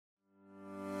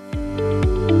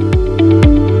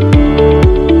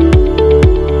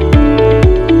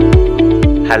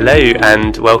Hello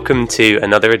and welcome to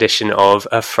another edition of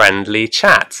A Friendly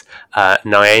Chat.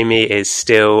 Naomi is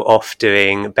still off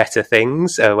doing better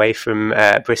things away from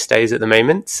Bristow's at the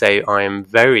moment, so I'm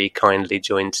very kindly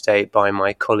joined today by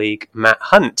my colleague Matt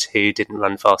Hunt, who didn't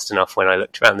run fast enough when I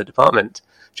looked around the department.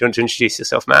 Do you want to introduce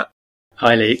yourself, Matt?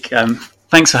 Hi, Luke.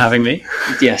 Thanks for having me.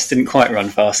 Yes, didn't quite run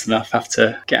fast enough. Have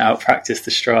to get out, practice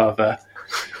the Strava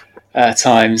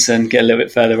times and get a little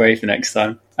bit further away for next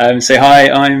time. So hi,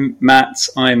 I'm Matt.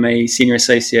 I'm a senior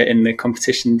associate in the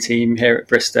competition team here at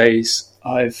Bristow's.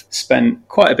 I've spent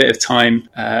quite a bit of time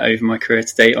over my career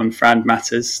to date on Frand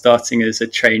matters, starting as a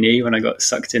trainee when I got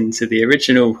sucked into the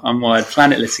original Unwired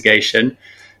Planet litigation.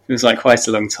 It was like quite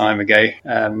a long time ago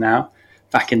now,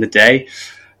 back in the day.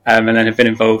 And then have been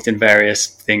involved in various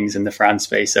things in the Fran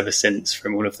space ever since,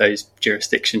 from all of those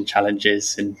jurisdiction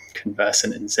challenges in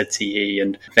Conversant and ZTE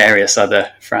and various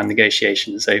other Fran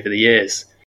negotiations over the years.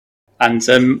 And it's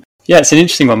an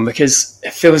interesting one because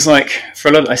it feels like for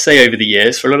a lot of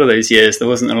those years, there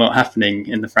wasn't a lot happening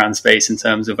in the Fran space in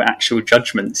terms of actual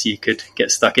judgments you could get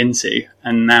stuck into.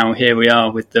 And now here we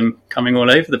are with them coming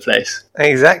all over the place.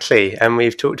 Exactly. And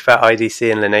we've talked about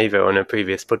IDC and Lenovo on a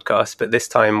previous podcast, but this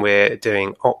time we're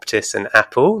doing Optis and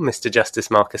Apple. Mr.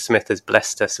 Justice Marcus Smith has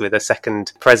blessed us with a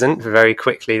second present very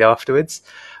quickly afterwards.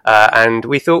 And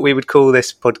we thought we would call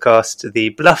this podcast the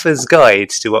Bluffer's Guide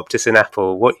to Optis and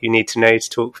Apple, what you need to know to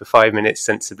talk for 5 minutes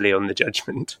sensibly on the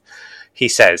judgment, he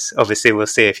says. Obviously, we'll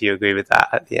see if you agree with that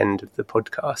at the end of the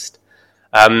podcast.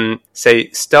 So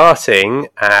starting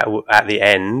at the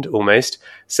end, almost.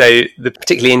 So the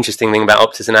particularly interesting thing about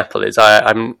Optis and Apple is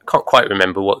I can't quite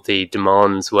remember what the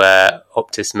demands were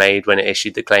Optis made when it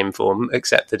issued the claim form,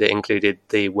 except that it included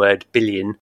the word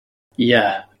billion.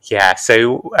 Yeah,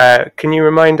 so can you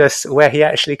remind us where he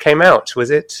actually came out? Was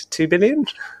it 2 billion?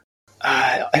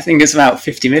 I think it's about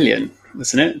 50 million,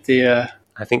 wasn't it?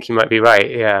 I think you might be right,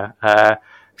 yeah.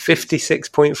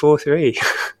 56.43.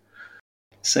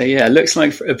 So yeah, it looks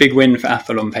like a big win for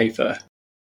Apple on paper.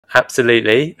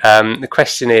 Absolutely. The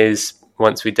question is,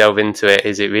 once we delve into it,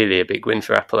 is it really a big win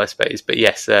for Apple, I suppose? But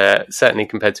yes, certainly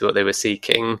compared to what they were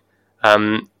seeking.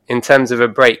 In terms of a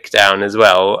breakdown as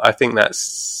well, I think that's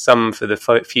some for the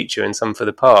future and some for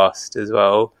the past as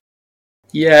well.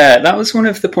 Yeah, that was one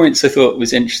of the points I thought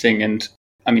was interesting. And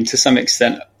I mean, to some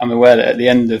extent, I'm aware that at the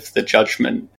end of the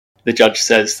judgment, the judge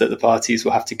says that the parties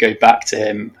will have to go back to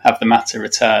him, have the matter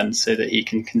returned so that he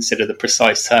can consider the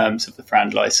precise terms of the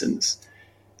Frand license.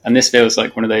 And this feels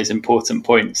like one of those important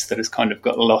points that has kind of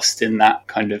got lost in that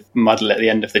kind of muddle at the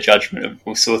end of the judgment of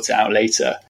we'll sort it out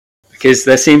later. Because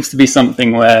there seems to be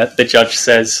something where the judge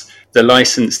says the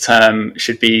license term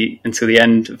should be until the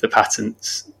end of the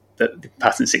patents, that the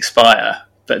patents expire,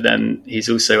 but then he's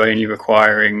also only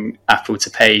requiring Apple to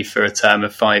pay for a term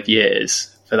of 5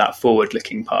 years for that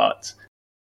forward-looking part.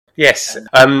 Yes,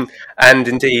 and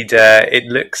indeed it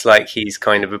looks like he's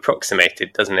kind of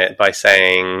approximated, doesn't it, by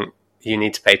saying you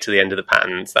need to pay till the end of the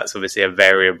patents. That's obviously a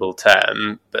variable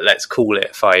term, but let's call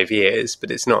it 5 years, but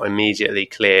it's not immediately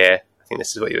clear. I think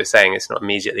this is what you were saying, it's not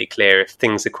immediately clear if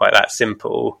things are quite that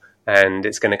simple, and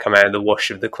it's going to come out of the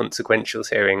wash of the consequentials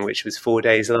hearing, which was 4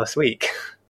 days last week.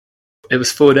 It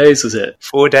was 4 days, was it?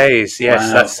 4 days, yes.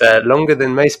 Wow. That's longer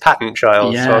than most patent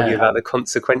trials to argue about the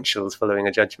consequentials following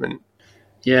a judgment.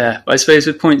 Yeah, but I suppose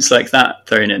with points like that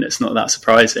thrown in, it's not that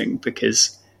surprising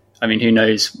because, I mean, who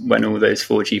knows when all those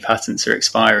 4G patents are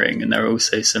expiring, and there are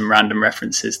also some random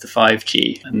references to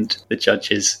 5G, and the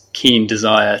judge's keen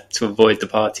desire to avoid the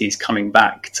parties coming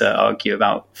back to argue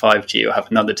about 5G or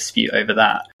have another dispute over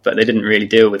that. But they didn't really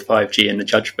deal with 5G in the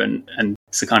judgment, and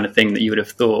it's the kind of thing that you would have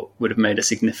thought would have made a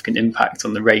significant impact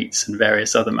on the rates and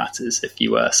various other matters if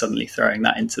you were suddenly throwing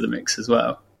that into the mix as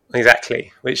well.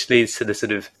 Exactly, which leads to the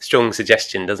sort of strong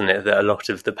suggestion, doesn't it, that a lot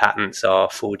of the patents are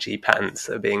 4G patents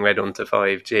that are being read onto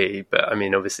 5G. But I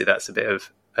mean, obviously that's a bit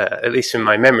of, at least from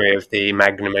my memory of the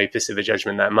magnum opus of a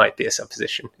judgment, that might be a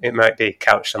supposition. It might be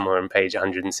couched somewhere on page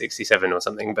 167 or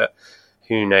something, but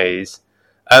who knows.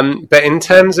 But in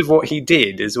terms of what he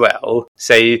did as well,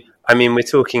 so, I mean, we're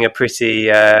talking a pretty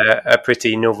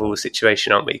novel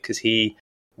situation, aren't we? Because the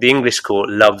English court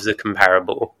loves a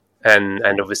comparable. And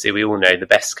obviously we all know the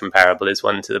best comparable is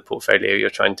one to the portfolio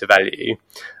you're trying to value.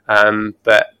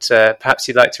 But perhaps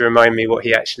you'd like to remind me what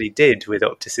he actually did with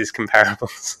Optis's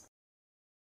comparables.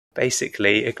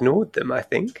 Basically ignored them, I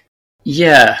think.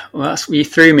 Yeah, well, you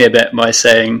threw me a bit by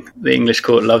saying the English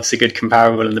court loves a good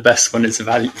comparable and the best one is a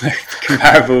value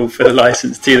comparable for the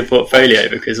license to the portfolio,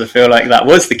 because I feel like that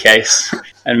was the case.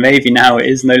 And maybe now it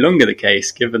is no longer the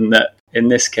case, given that in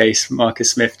this case,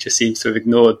 Marcus Smith just seems to have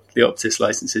ignored the Optis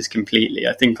licenses completely.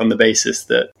 I think on the basis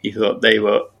that he thought they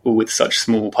were all with such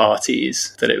small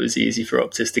parties that it was easy for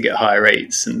Optis to get higher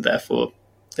rates, and therefore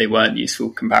they weren't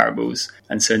useful comparables.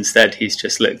 And so instead, he's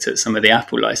just looked at some of the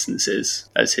Apple licenses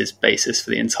as his basis for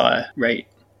the entire rate.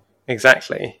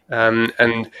 Exactly.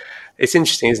 And it's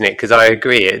interesting, isn't it? Because I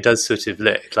agree, it does sort of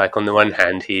look like, on the one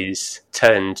hand, he's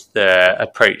turned the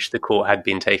approach the court had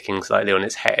been taking slightly on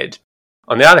its head.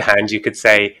 On the other hand, you could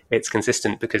say it's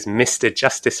consistent because Mr.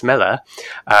 Justice Mellor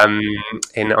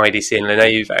in IDC and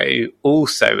Lenovo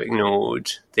also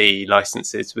ignored the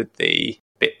licenses with the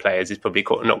bit players, is probably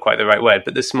not quite the right word,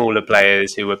 but the smaller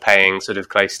players who were paying sort of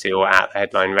close to or at the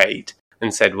headline rate,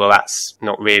 and said, well, that's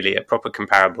not really a proper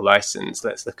comparable license.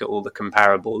 Let's look at all the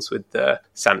comparables with the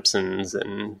Samsungs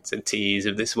and ZTEs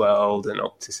of this world and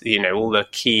Optis, all the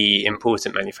key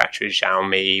important manufacturers,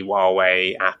 Xiaomi,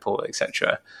 Huawei, Apple,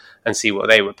 etc., and see what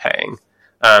they were paying.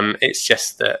 It's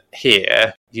just that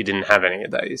here, you didn't have any of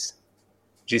those.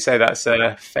 Would you say that's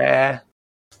fair?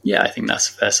 Yeah, I think that's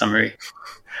a fair summary.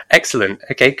 Excellent.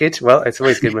 Okay, good. Well, it's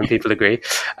always good when people agree.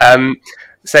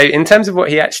 So in terms of what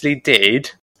he actually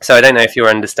did, so I don't know if your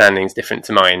understanding is different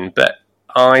to mine, but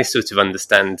I sort of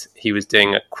understand he was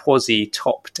doing a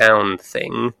quasi-top-down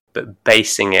thing, but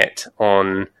basing it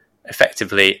on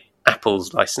effectively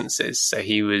Apple's licenses. So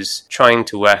he was trying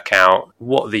to work out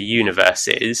what the universe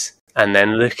is, and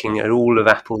then looking at all of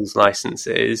Apple's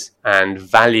licenses and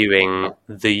valuing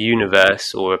the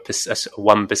universe, or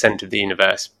 1% of the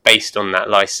universe, based on that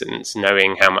license,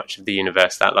 knowing how much of the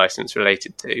universe that license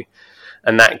related to.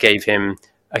 And that gave him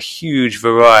a huge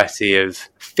variety of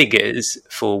figures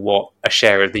for what a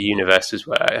share of the universe was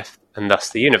worth, and thus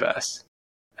the universe.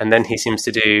 And then he seems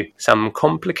to do some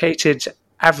complicated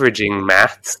averaging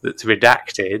maths that's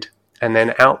redacted, and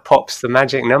then out pops the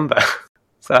magic number.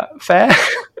 Is that fair?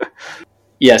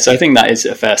 Yeah, so I think that is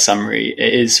a fair summary.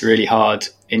 It is really hard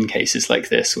in cases like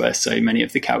this, where so many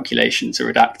of the calculations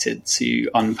are redacted, to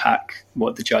unpack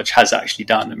what the judge has actually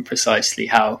done and precisely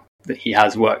how that he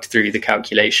has worked through the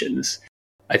calculations.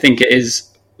 I think it is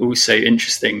also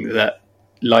interesting that,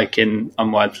 like in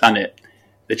Unwired Planet,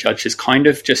 the judge has kind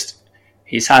of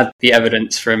he's had the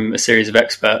evidence from a series of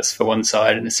experts for one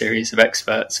side and a series of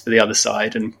experts for the other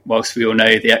side. And whilst we all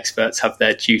know the experts have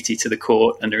their duty to the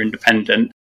court and are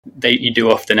independent, you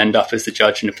do often end up as the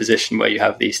judge in a position where you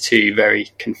have these two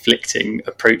very conflicting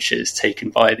approaches taken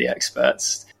by the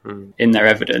experts in their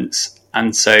evidence.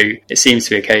 And so it seems to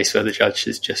be a case where the judge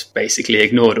has just basically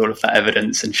ignored all of that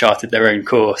evidence and charted their own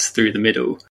course through the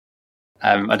middle.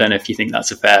 I don't know if you think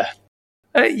that's a fair.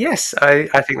 Yes,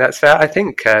 I think that's fair. I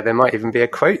think there might even be a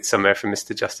quote somewhere from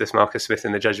Mr. Justice Marcus Smith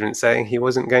in the judgment saying he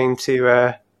wasn't going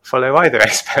to follow either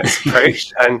expert's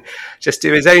approach and just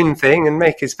do his own thing and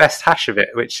make his best hash of it,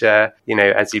 which,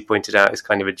 as you pointed out, is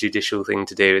kind of a judicial thing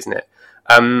to do, isn't it?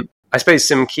 I suppose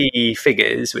some key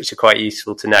figures which are quite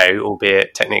useful to know,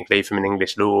 albeit technically from an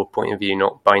English law point of view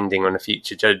not binding on a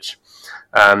future judge,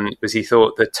 was he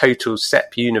thought the total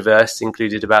SEP universe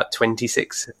included about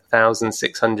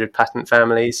 26,600 patent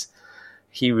families.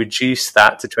 He reduced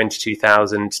that to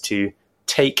 22,000 to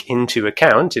take into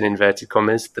account, in inverted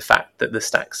commas, the fact that the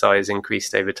stack size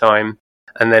increased over time.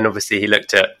 And then obviously he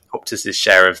looked at Optis'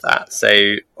 share of that.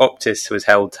 So Optis was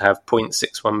held to have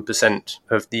 0.61%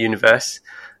 of the universe.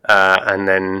 And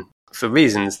then, for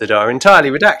reasons that are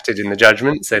entirely redacted in the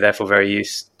judgment, so therefore very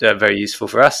useful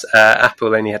for us,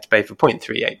 Apple only had to pay for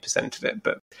 0.38% of it.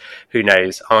 But who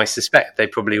knows? I suspect they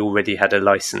probably already had a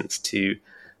license to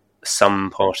some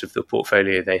part of the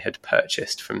portfolio they had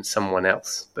purchased from someone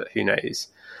else, but who knows?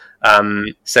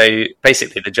 So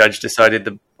basically, the judge decided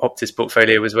the Optis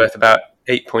portfolio was worth about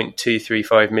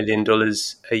 $8.235 million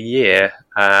a year,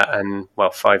 and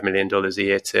 $5 million a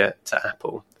year to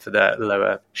Apple for their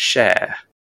lower share.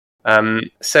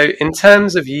 So in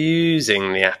terms of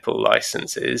using the Apple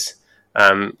licenses,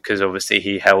 because obviously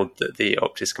he held that the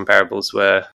Optis comparables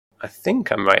were, I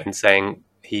think I'm right in saying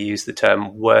he used the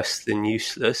term worse than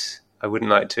useless. I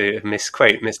wouldn't like to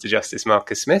misquote Mr. Justice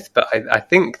Marcus Smith, but I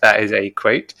think that is a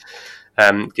quote,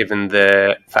 given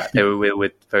the fact they were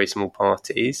with very small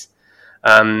parties.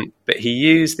 But he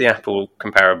used the Apple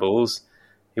comparables,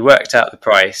 he worked out the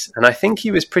price, and I think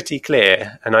he was pretty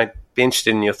clear, and I'd be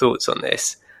interested in your thoughts on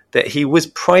this, that he was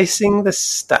pricing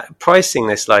this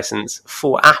license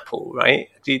for Apple, right?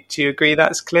 Do you agree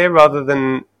that's clear, rather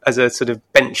than as a sort of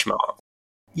benchmark?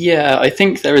 Yeah, I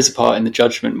think there is a part in the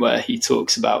judgment where he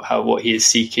talks about how what he is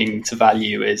seeking to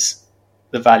value is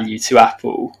the value to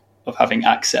Apple of having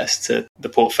access to the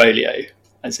portfolio,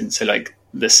 as in, so like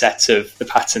the set of the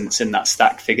patents in that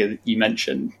stack figure that you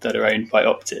mentioned that are owned by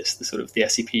Optis, the sort of the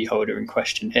SEP holder in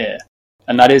question here.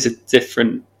 And that is a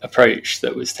different approach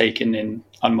that was taken in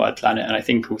Unwired Planet, and I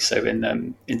think also in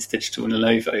Interdigital and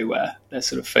Lenovo, where they're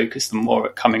sort of focused more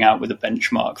at coming out with a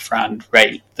benchmark FRAND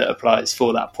rate that applies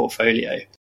for that portfolio.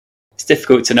 It's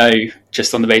difficult to know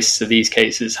just on the basis of these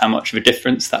cases how much of a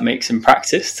difference that makes in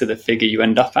practice to the figure you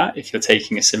end up at if you're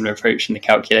taking a similar approach in the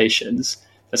calculations,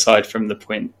 aside from the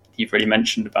point you've already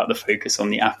mentioned about the focus on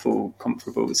the Apple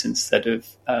comparables instead of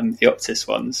the Optis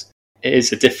ones. It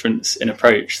is a difference in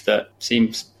approach that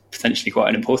seems potentially quite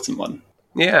an important one.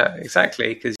 Yeah,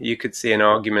 exactly, because you could see an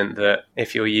argument that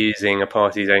if you're using a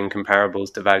party's own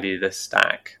comparables to value the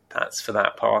stack, that's for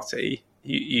that party.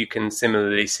 You can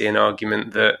similarly see an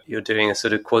argument that you're doing a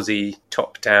sort of quasi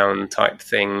top-down type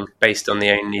thing based on the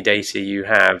only data you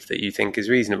have that you think is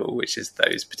reasonable, which is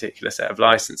those particular set of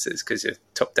licenses, because if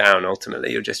top-down,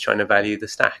 ultimately, you're just trying to value the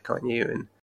stack, aren't you? And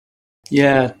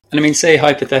yeah, and I mean, say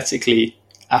hypothetically,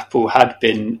 Apple had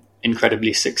been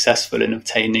incredibly successful in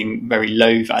obtaining very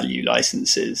low value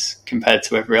licenses compared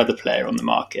to every other player on the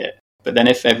market. But then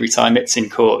if every time it's in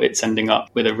court, it's ending up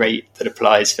with a rate that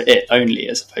applies for it only,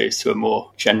 as opposed to a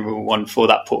more general one for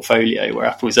that portfolio, where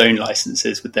Apple's own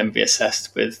licenses would then be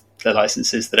assessed with the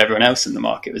licenses that everyone else in the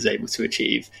market was able to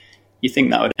achieve, you think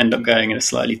that would end up going in a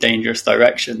slightly dangerous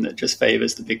direction that just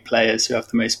favours the big players who have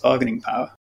the most bargaining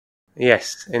power.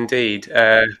 Yes, indeed.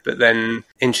 But then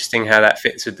interesting how that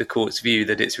fits with the court's view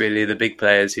that it's really the big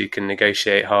players who can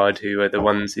negotiate hard who are the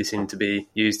ones who seem to be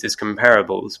used as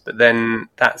comparables. But then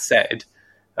that said,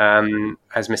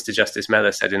 as Mr. Justice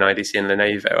Mellor said in IDC and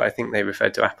Lenovo, I think they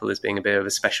referred to Apple as being a bit of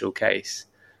a special case,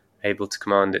 able to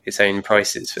command its own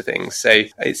prices for things. So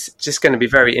it's just going to be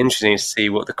very interesting to see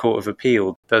what the Court of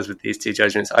Appeal does with these two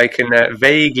judgments. I can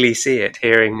vaguely see it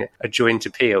hearing a joint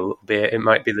appeal, albeit it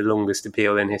might be the longest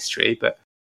appeal in history, but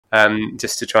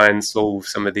just to try and solve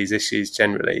some of these issues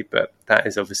generally. But that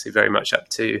is obviously very much up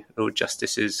to Lord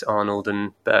Justices Arnold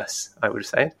and Burse, I would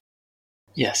say.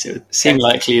 Yes, it would seem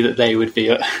likely that they would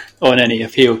be on any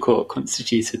appeal court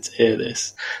constituted to hear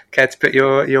this. Care to put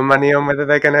your money on whether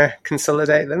they're going to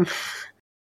consolidate them?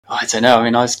 I don't know. I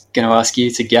mean, I was going to ask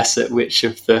you to guess at which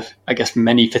of the, I guess,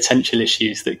 many potential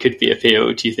issues that could be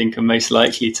appealed do you think are most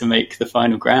likely to make the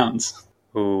final grounds?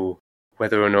 Ooh.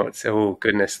 Whether or not, oh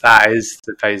goodness, that is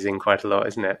supposing quite a lot,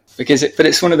 isn't it? But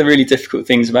it's one of the really difficult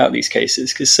things about these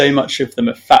cases, because so much of them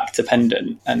are fact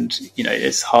dependent, and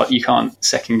it's hard. You can't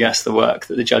second guess the work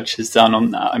that the judge has done on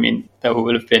that. I mean, there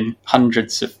will have been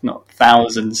hundreds, if not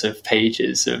thousands, of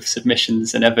pages of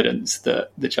submissions and evidence that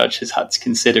the judge has had to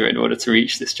consider in order to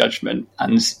reach this judgment,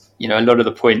 and a lot of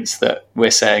the points that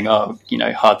we're saying are,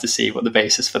 hard to see what the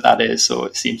basis for that is, or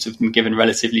it seems to have been given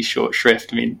relatively short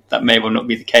shrift. I mean, that may well not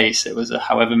be the case. It was a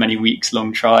however many weeks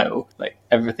long trial. Like,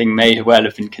 everything may well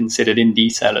have been considered in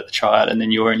detail at the trial, and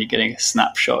then you're only getting a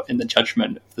snapshot in the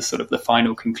judgment of the sort of the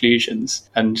final conclusions,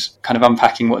 and kind of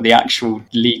unpacking what the actual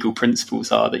legal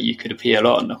principles are that you could appeal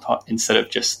on, instead of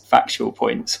just factual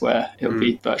points where it would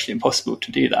be virtually impossible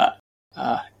to do that,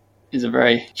 is a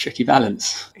very tricky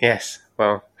balance. Yes.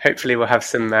 Well, hopefully we'll have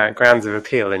some grounds of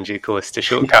appeal in due course to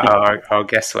shortcut our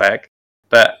guesswork.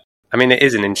 But, I mean, it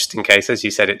is an interesting case. As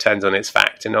you said, it turns on its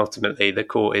fact, and ultimately the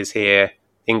court is here.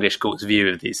 English court's view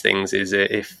of these things is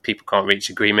that if people can't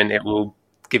reach agreement, it will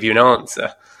give you an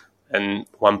answer. And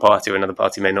one party or another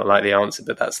party may not like the answer,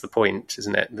 but that's the point,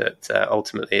 isn't it? That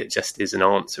ultimately it just is an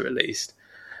answer, at least.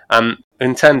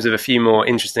 In terms of a few more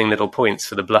interesting little points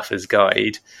for the Bluffer's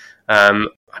Guide,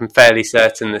 I'm fairly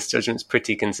certain this judgment's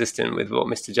pretty consistent with what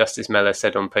Mr. Justice Mellor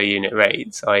said on per unit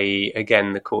rates, i.e.,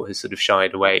 again, the court has sort of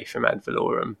shied away from ad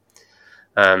valorem,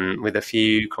 with a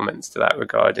few comments to that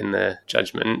regard in the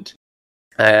judgment.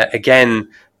 Again,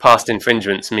 past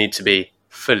infringements need to be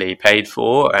fully paid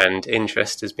for, and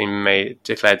interest has been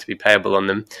declared to be payable on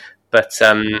them. But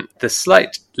the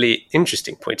slightly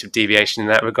interesting point of deviation in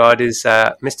that regard is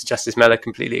Mr. Justice Mellor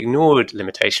completely ignored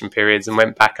limitation periods and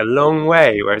went back a long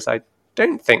way, whereas I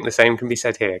don't think the same can be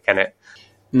said here, can it?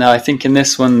 No, I think in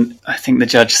this one, I think the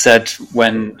judge said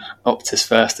when Optis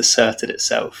first asserted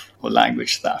itself, or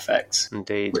language to that effect.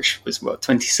 Indeed. Which was,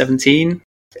 2017,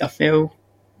 I feel?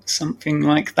 Something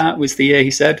like that was the year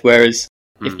he said. Whereas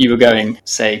if you were going,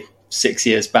 say, 6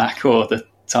 years back, or the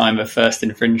time of first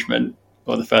infringement,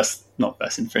 or not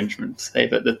first infringement, say,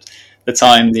 but the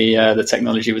time the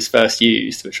technology was first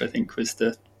used, which I think was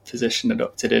the position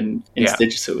adopted in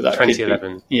Interdigital. That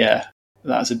 2011.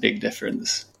 That's a big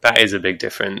difference. That is a big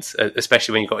difference,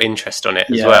 especially when you've got interest on it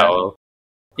as well.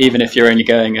 Even if you're only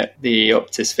going at the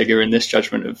Optis figure in this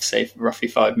judgment of, say, roughly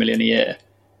 5 million a year,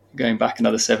 going back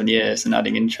another 7 years and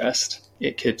adding interest,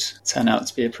 it could turn out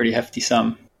to be a pretty hefty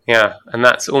sum. Yeah, and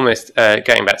that's almost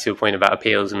going back to your point about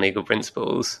appeals and legal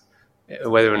principles,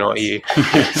 whether or not you...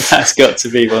 That's got to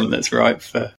be one that's ripe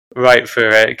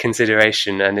for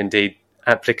consideration and indeed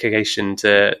application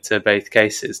to both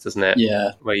cases, doesn't it?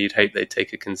 Yeah. Where you'd hope they'd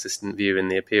take a consistent view in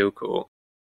the appeal court.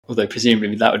 Although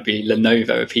presumably that would be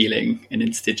Lenovo appealing in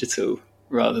InterDigital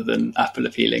rather than Apple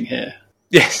appealing here.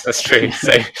 Yes, that's true.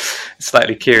 So a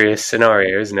slightly curious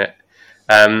scenario, isn't it?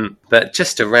 But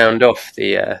just to round off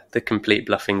the complete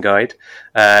bluffing guide,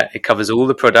 it covers all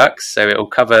the products. So it will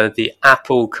cover the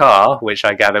Apple car, which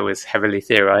I gather was heavily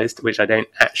theorised, which I don't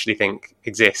actually think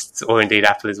exists, or indeed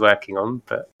Apple is working on,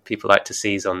 but people like to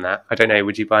seize on that. I don't know,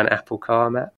 would you buy an Apple car,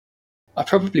 Matt? I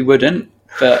probably wouldn't,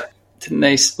 but didn't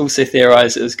they also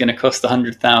theorise it was going to cost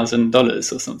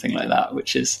 $100,000 or something like that,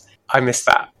 which is... I missed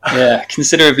that. Yeah,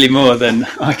 considerably more than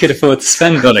I could afford to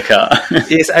spend on a car.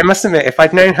 Yes, I must admit, if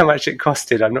I'd known how much it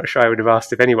costed, I'm not sure I would have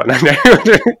asked if anyone I know would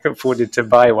have afforded to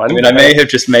buy one. I mean, I may have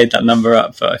just made that number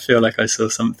up, but I feel like I saw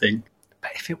something.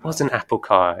 But if it was an Apple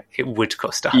car, it would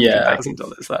cost $100,000. Yeah.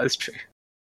 That is true.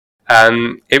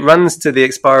 It runs to the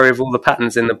expiry of all the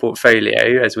patents in the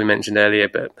portfolio, as we mentioned earlier,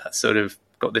 but that's sort of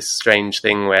got this strange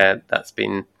thing where that's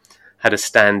been had a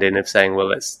stand-in of saying, well,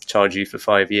 let's charge you for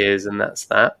 5 years, and that's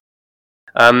that.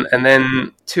 And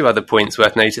then two other points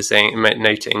worth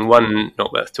noting. One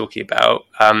not worth talking about.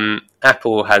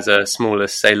 Apple has a smaller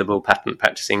saleable patent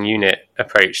practicing unit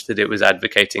approach that it was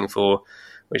advocating for,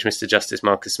 which Mr. Justice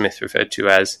Marcus Smith referred to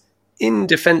as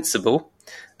indefensible.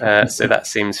 So that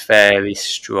seems fairly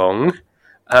strong.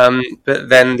 But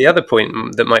then the other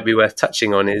point that might be worth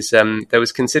touching on is there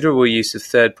was considerable use of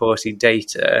third-party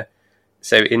data.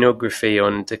 So inography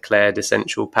on declared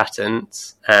essential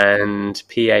patents and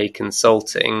PA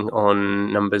consulting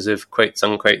on numbers of quotes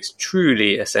unquote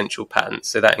truly essential patents.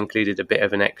 So that included a bit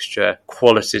of an extra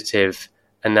qualitative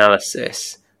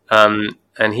analysis.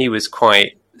 And he was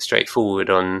quite straightforward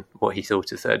on what he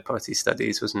thought of third-party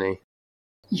studies, wasn't he?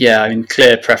 Yeah, I mean,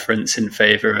 clear preference in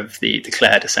favour of the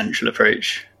declared essential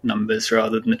approach numbers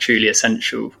rather than the truly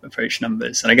essential approach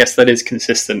numbers. And I guess that is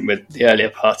consistent with the earlier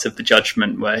part of the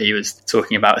judgment where he was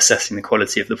talking about assessing the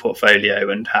quality of the portfolio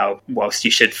and how, whilst you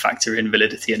should factor in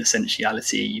validity and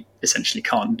essentiality, you essentially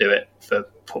can't do it for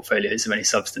portfolios of any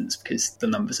substance because the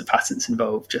numbers of patents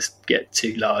involved just get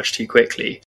too large too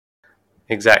quickly.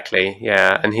 Exactly,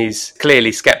 yeah. And he's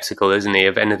clearly sceptical, isn't he,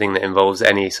 of anything that involves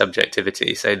any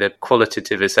subjectivity. So the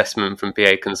qualitative assessment from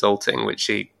PA Consulting, which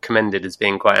he commended as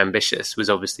being quite ambitious, was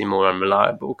obviously more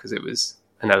unreliable because it was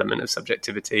an element of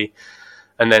subjectivity.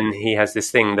 And then he has this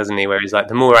thing, doesn't he, where he's like,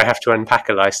 the more I have to unpack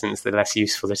a license, the less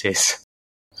useful it is.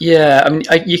 Yeah, I mean,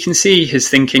 you can see his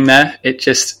thinking there.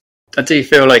 I do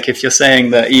feel like if you're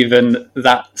saying that even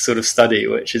that sort of study,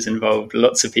 which has involved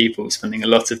lots of people spending a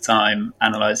lot of time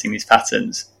analysing these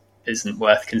patents, isn't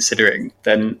worth considering,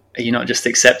 then are you not just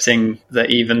accepting that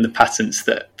even the patents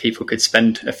that people could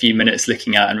spend a few minutes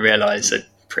looking at and realise are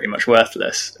pretty much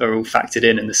worthless are all factored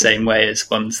in the same way as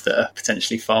ones that are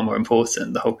potentially far more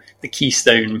important? The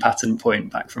keystone patent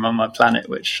point back from On My Planet,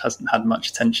 which hasn't had much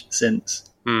attention since.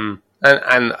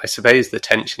 And I suppose the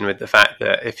tension with the fact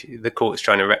that if the court's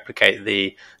trying to replicate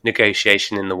the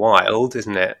negotiation in the wild,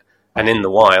 isn't it? And in the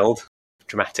wild,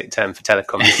 dramatic term for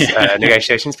telecoms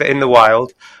negotiations, but in the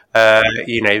wild,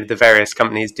 the various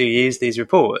companies do use these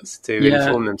reports to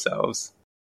inform themselves.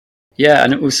 Yeah,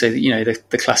 and also,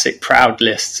 the classic proud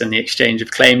lists and the exchange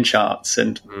of claim charts.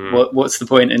 And what's the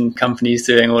point in companies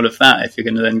doing all of that if you're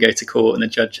going to then go to court and the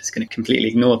judge is going to completely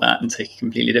ignore that and take a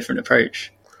completely different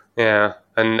approach? Yeah,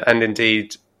 and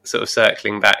indeed, sort of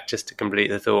circling back just to complete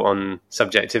the thought on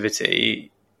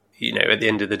subjectivity, at the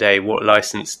end of the day, what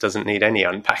license doesn't need any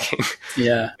unpacking?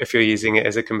 Yeah. If you're using it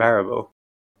as a comparable.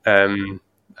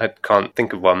 I can't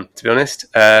think of one, to be honest,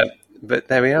 but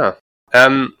there we are.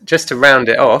 Just to round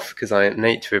it off, because I am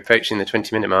late to approaching the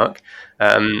 20-minute mark,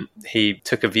 he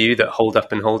took a view that hold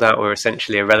up and hold out were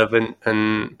essentially irrelevant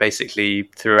and basically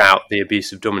threw out the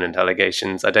abuse of dominant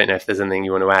allegations. I don't know if there's anything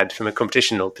you want to add from a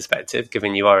competition law perspective,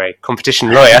 given you are a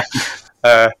competition lawyer.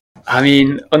 I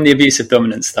mean, on the abuse of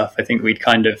dominance stuff, I think we'd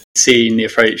kind of seen the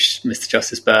approach Mr.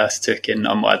 Justice Burst took in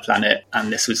On My Planet,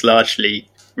 and this was largely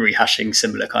rehashing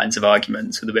similar kinds of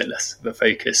arguments with a bit less of a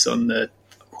focus on the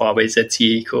Huawei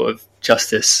ZTE Court of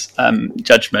Justice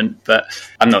judgment. But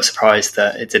I'm not surprised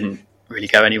that it didn't really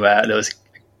go anywhere. There was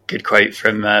a good quote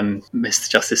from Mr.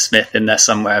 Justice Smith in there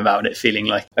somewhere about it feeling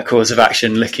like a cause of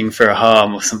action looking for a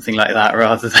harm or something like that,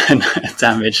 rather than a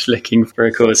damage looking for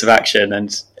a cause of action.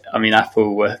 And I mean,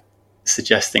 Apple were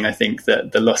suggesting, I think,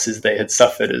 that the losses they had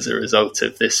suffered as a result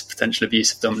of this potential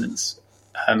abuse of dominance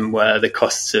were the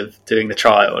costs of doing the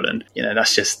trial. And,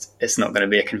 it's not going to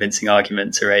be a convincing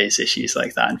argument to raise issues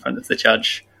like that in front of the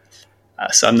judge.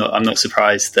 So I'm not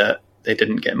surprised that they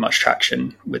didn't get much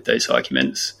traction with those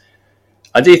arguments.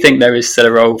 I do think there is still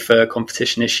a role for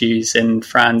competition issues in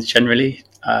France generally.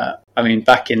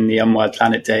 Back in the Unwired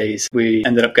Planet days, we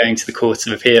ended up going to the Court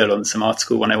of Appeal on some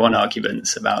Article 101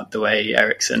 arguments about the way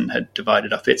Ericsson had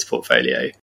divided up its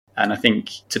portfolio. And I think,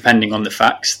 depending on the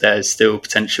facts, there's still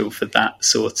potential for that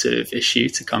sort of issue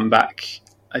to come back,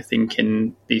 I think,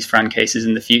 in these Fran cases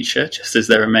in the future, just as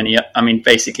there are many.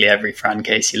 Basically every Fran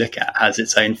case you look at has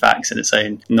its own facts and its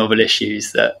own novel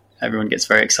issues that everyone gets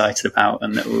very excited about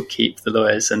and that will keep the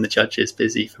lawyers and the judges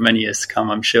busy for many years to come,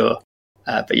 I'm sure.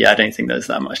 I don't think there's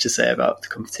that much to say about the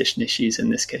competition issues in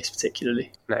this case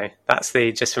particularly. No, that's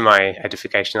just for my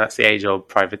edification, that's the age-old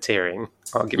privateering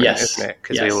argument, yes, isn't it?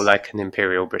 Because we all like an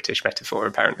imperial British metaphor,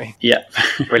 apparently. Yeah.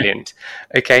 Brilliant.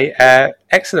 Okay,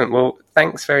 excellent. Well,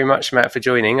 thanks very much, Matt, for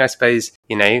joining. I suppose,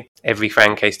 every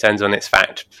Fran case turns on its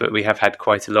fact, but we have had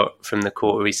quite a lot from the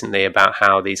court recently about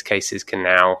how these cases can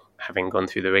now, having gone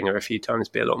through the ringer a few times,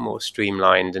 be a lot more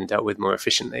streamlined and dealt with more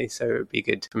efficiently. So it would be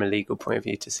good from a legal point of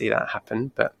view to see that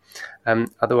happen. But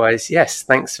otherwise, yes,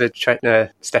 thanks for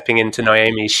stepping into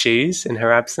Naomi's shoes in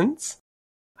her absence.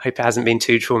 Hope it hasn't been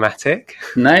too traumatic.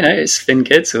 No, it's been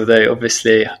good, although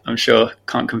obviously I'm sure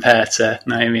can't compare to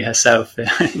Naomi herself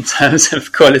in terms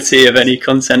of quality of any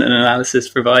content and analysis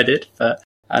provided. But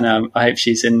I hope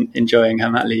she's enjoying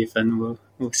her mat leave, and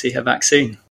we'll see her back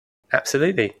soon.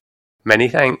 Absolutely. Many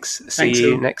thanks. See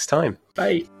you next time.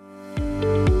 Bye.